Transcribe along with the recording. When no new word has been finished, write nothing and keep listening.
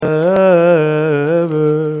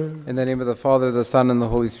Father, the Son, and the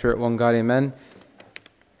Holy Spirit, one God, amen.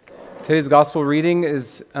 Today's gospel reading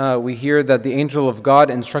is, we hear that the angel of God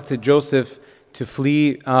instructed Joseph to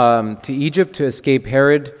flee to Egypt to escape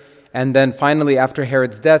Herod. And then finally, after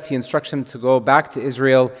Herod's death, he instructs him to go back to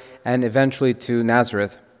Israel and eventually to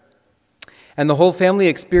Nazareth. And the whole family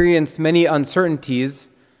experienced many uncertainties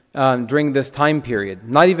during this time period.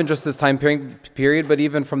 Not even just this time period, but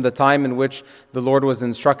even from the time in which the Lord was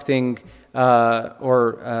instructing,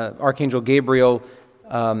 Archangel Gabriel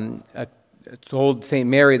told St.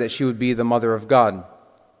 Mary that she would be the mother of God.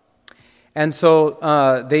 And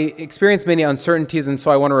so they experienced many uncertainties, and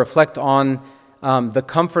so I want to reflect on the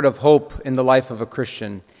comfort of hope in the life of a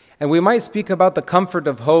Christian. And we might speak about the comfort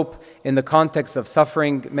of hope in the context of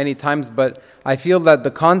suffering many times, but I feel that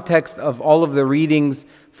the context of all of the readings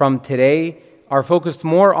from today are focused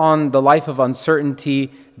more on the life of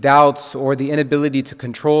uncertainty, doubts, or the inability to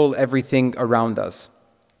control everything around us.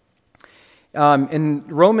 In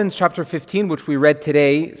Romans chapter 15, which we read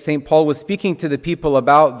today, St. Paul was speaking to the people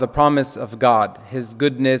about the promise of God, His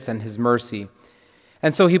goodness and His mercy.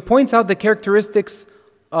 And so he points out the characteristics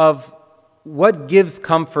of what gives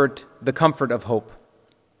comfort, the comfort of hope.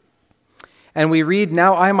 And we read,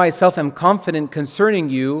 "Now I myself am confident concerning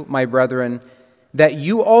you, my brethren, that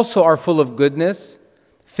you also are full of goodness,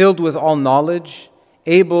 filled with all knowledge,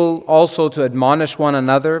 able also to admonish one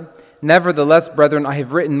another. Nevertheless, brethren, I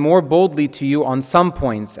have written more boldly to you on some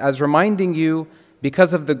points, as reminding you,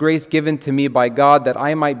 because of the grace given to me by God, that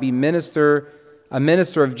I might be a minister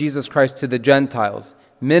of Jesus Christ to the Gentiles,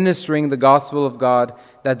 ministering the gospel of God,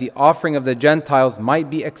 that the offering of the Gentiles might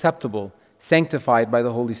be acceptable, sanctified by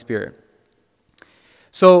the Holy Spirit."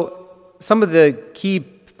 So some of the key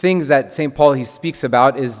things that St. Paul he speaks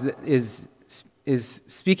about is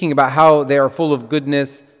speaking about how they are full of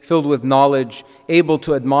goodness, filled with knowledge, able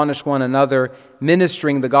to admonish one another,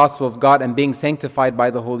 ministering the gospel of God, and being sanctified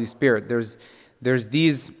by the Holy Spirit. There's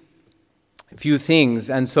these few things,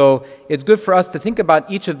 and so it's good for us to think about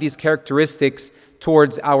each of these characteristics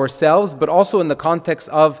towards ourselves, but also in the context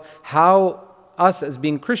of how us as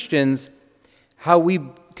being Christians, how we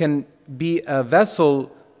can be a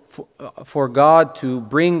vessel for God to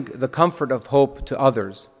bring the comfort of hope to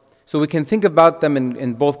others. So we can think about them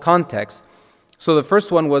in both contexts. So the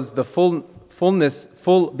first one was the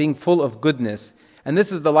being full of goodness, and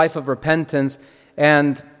this is the life of repentance,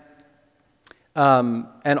 and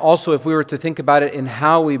also if we were to think about it in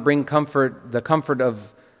how we bring comfort, the comfort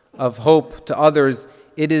of hope to others,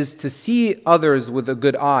 it is to see others with a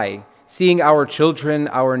good eye, seeing our children,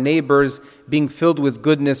 our neighbors being filled with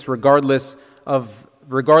goodness regardless of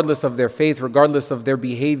their faith, regardless of their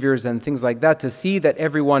behaviors and things like that, to see that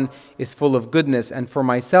everyone is full of goodness, and for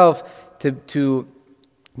myself to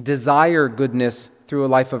desire goodness through a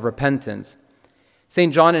life of repentance.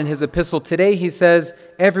 St. John in his epistle today, he says,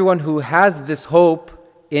 "Everyone who has this hope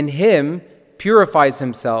in him purifies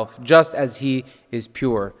himself just as he is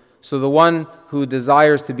pure." So the one who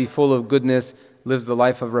desires to be full of goodness lives the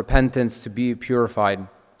life of repentance to be purified.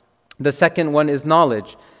 The second one is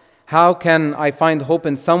knowledge. How can I find hope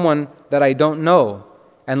in someone that I don't know?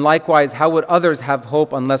 And likewise, how would others have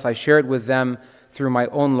hope unless I share it with them through my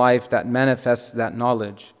own life that manifests that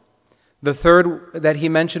knowledge? The third that he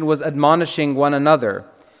mentioned was admonishing one another.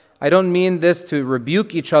 I don't mean this to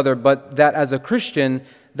rebuke each other, but that as a Christian,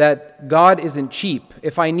 that God isn't cheap.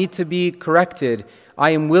 If I need to be corrected,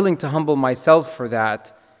 I am willing to humble myself for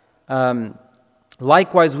that.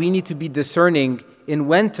 Likewise, we need to be discerning in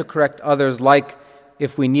when to correct others, like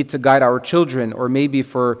if we need to guide our children, or maybe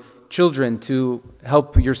for children to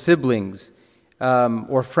help your siblings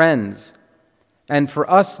or friends. And for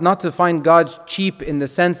us not to find God cheap in the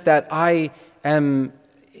sense that I am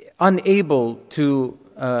unable to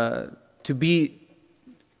be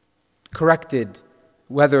corrected,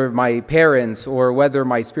 whether my parents or whether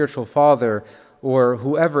my spiritual father or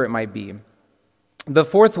whoever it might be. The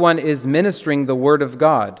fourth one is ministering the Word of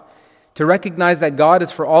God, to recognize that God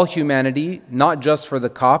is for all humanity, not just for the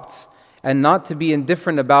Copts, and not to be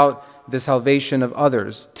indifferent about the salvation of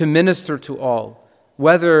others, to minister to all,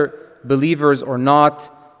 whether believers or not,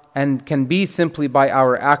 and can be simply by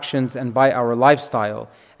our actions and by our lifestyle.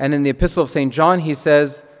 And in the Epistle of St. John, he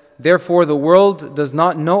says, "Therefore the world does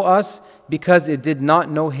not know us because it did not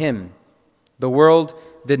know Him." The world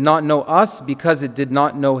did not know us because it did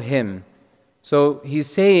not know Him. So he's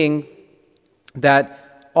saying that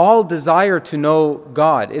all desire to know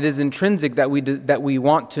God. It is intrinsic that we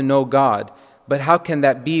want to know God. But how can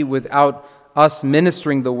that be without us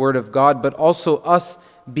ministering the Word of God, but also us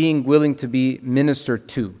being willing to be ministered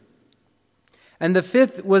to? And the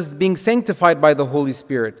fifth was being sanctified by the Holy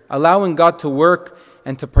Spirit, allowing God to work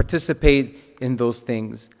and to participate in those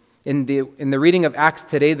things. In the reading of Acts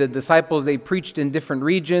today, the disciples, they preached in different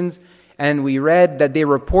regions, and we read that they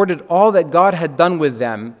reported all that God had done with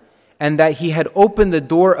them and that He had opened the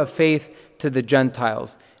door of faith to the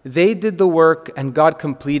Gentiles. They did the work and God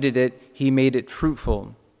completed it. He made it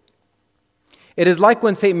fruitful. It is like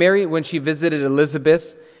when St. Mary, when she visited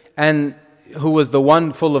Elizabeth, and who was the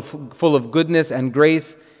one full of goodness and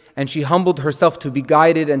grace, and she humbled herself to be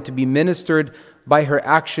guided and to be ministered by her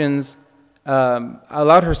actions,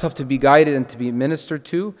 allowed herself to be guided and to be ministered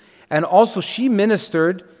to. And also she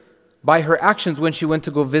ministered by her actions when she went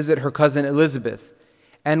to go visit her cousin Elizabeth.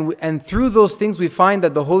 And through those things we find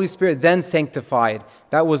that the Holy Spirit then sanctified.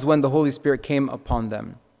 That was when the Holy Spirit came upon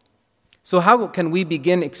them. So how can we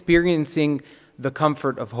begin experiencing the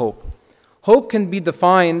comfort of hope? Hope can be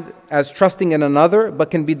defined as trusting in another, but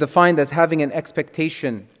can be defined as having an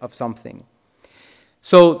expectation of something.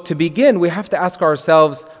 So to begin, we have to ask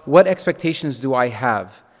ourselves, what expectations do I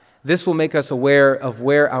have? This will make us aware of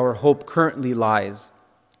where our hope currently lies.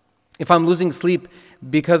 If I'm losing sleep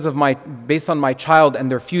based on my child and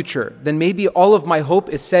their future, then maybe all of my hope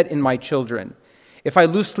is set in my children. If I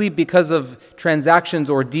lose sleep because of transactions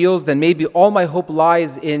or deals, then maybe all my hope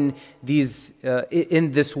lies in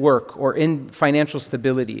this work or in financial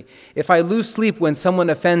stability. If I lose sleep when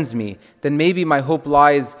someone offends me, then maybe my hope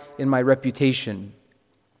lies in my reputation.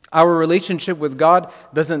 Our relationship with God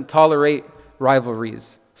doesn't tolerate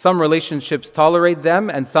rivalries. Some relationships tolerate them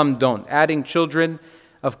and some don't. Adding children,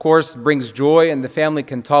 of course, brings joy and the family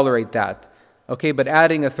can tolerate that. Okay, but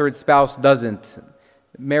adding a third spouse doesn't.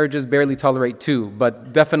 Marriages barely tolerate two,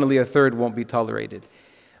 but definitely a third won't be tolerated.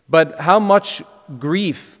 But how much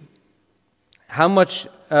grief,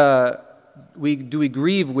 do we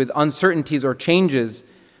grieve with uncertainties or changes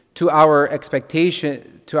to our expectations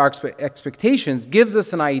gives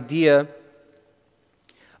us an idea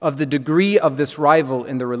of the degree of this rival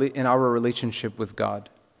in our relationship with God.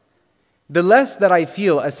 The less that I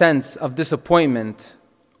feel a sense of disappointment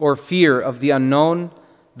or fear of the unknown,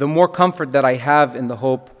 the more comfort that I have in the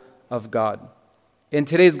hope of God. In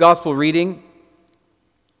today's gospel reading,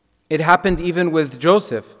 it happened even with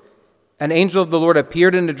Joseph. An angel of the Lord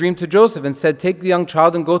appeared in a dream to Joseph and said, "Take the young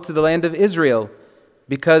child and go to the land of Israel,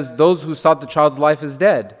 because those who sought the child's life is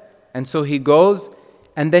dead." And so he goes,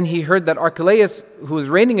 and then he heard that Archelaus, who was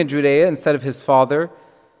reigning in Judea instead of his father,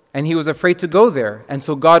 and he was afraid to go there. And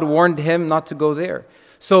so God warned him not to go there.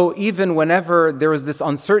 So even whenever there was this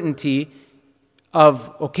uncertainty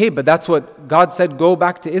of, okay, but that's what God said, go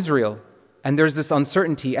back to Israel. And there's this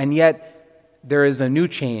uncertainty, and yet there is a new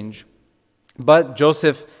change. But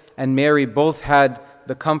Joseph and Mary both had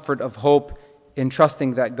the comfort of hope in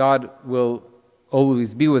trusting that God will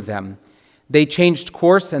always be with them. They changed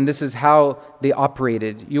course, and this is how they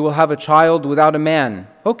operated. You will have a child without a man.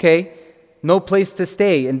 Okay. No place to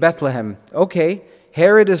stay in Bethlehem. Okay.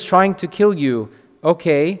 Herod is trying to kill you.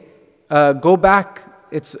 Okay. Go back.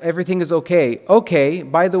 Everything is okay. Okay,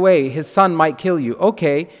 by the way, his son might kill you.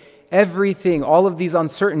 Okay, everything, all of these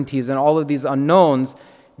uncertainties and all of these unknowns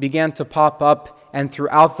began to pop up, and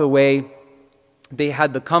throughout the way, they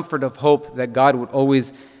had the comfort of hope that God would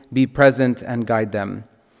always be present and guide them.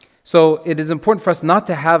 So it is important for us not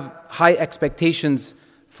to have high expectations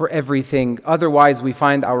for everything. Otherwise, we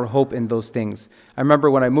find our hope in those things. I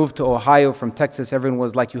remember when I moved to Ohio from Texas, everyone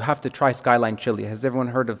was like, you have to try Skyline Chili. Has anyone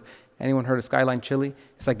heard of Skyline Chili?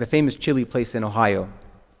 It's like the famous chili place in Ohio.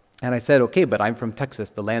 And I said, okay, but I'm from Texas,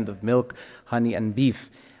 the land of milk, honey, and beef.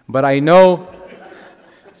 But I knew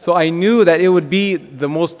that it would be the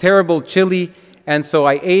most terrible chili, and so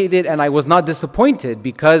I ate it, and I was not disappointed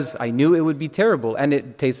because I knew it would be terrible, and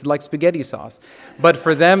it tasted like spaghetti sauce. But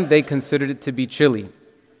for them, they considered it to be chili.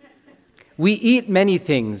 We eat many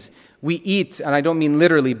things. We eat, and I don't mean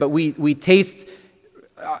literally, but we taste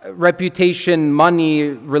reputation, money,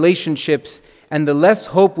 relationships, and the less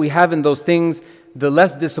hope we have in those things, the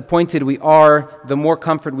less disappointed we are, the more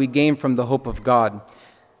comfort we gain from the hope of God.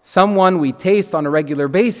 Someone we taste on a regular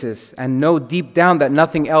basis and know deep down that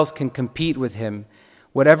nothing else can compete with him.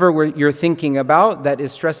 Whatever you're thinking about that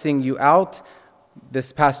is stressing you out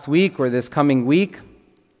this past week or this coming week,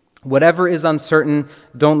 whatever is uncertain,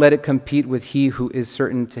 don't let it compete with He who is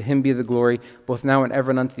certain. To Him be the glory, both now and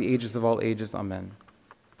ever and unto the ages of all ages. Amen.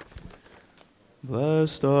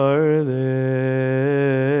 Blessed are they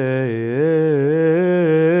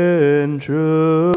in truth.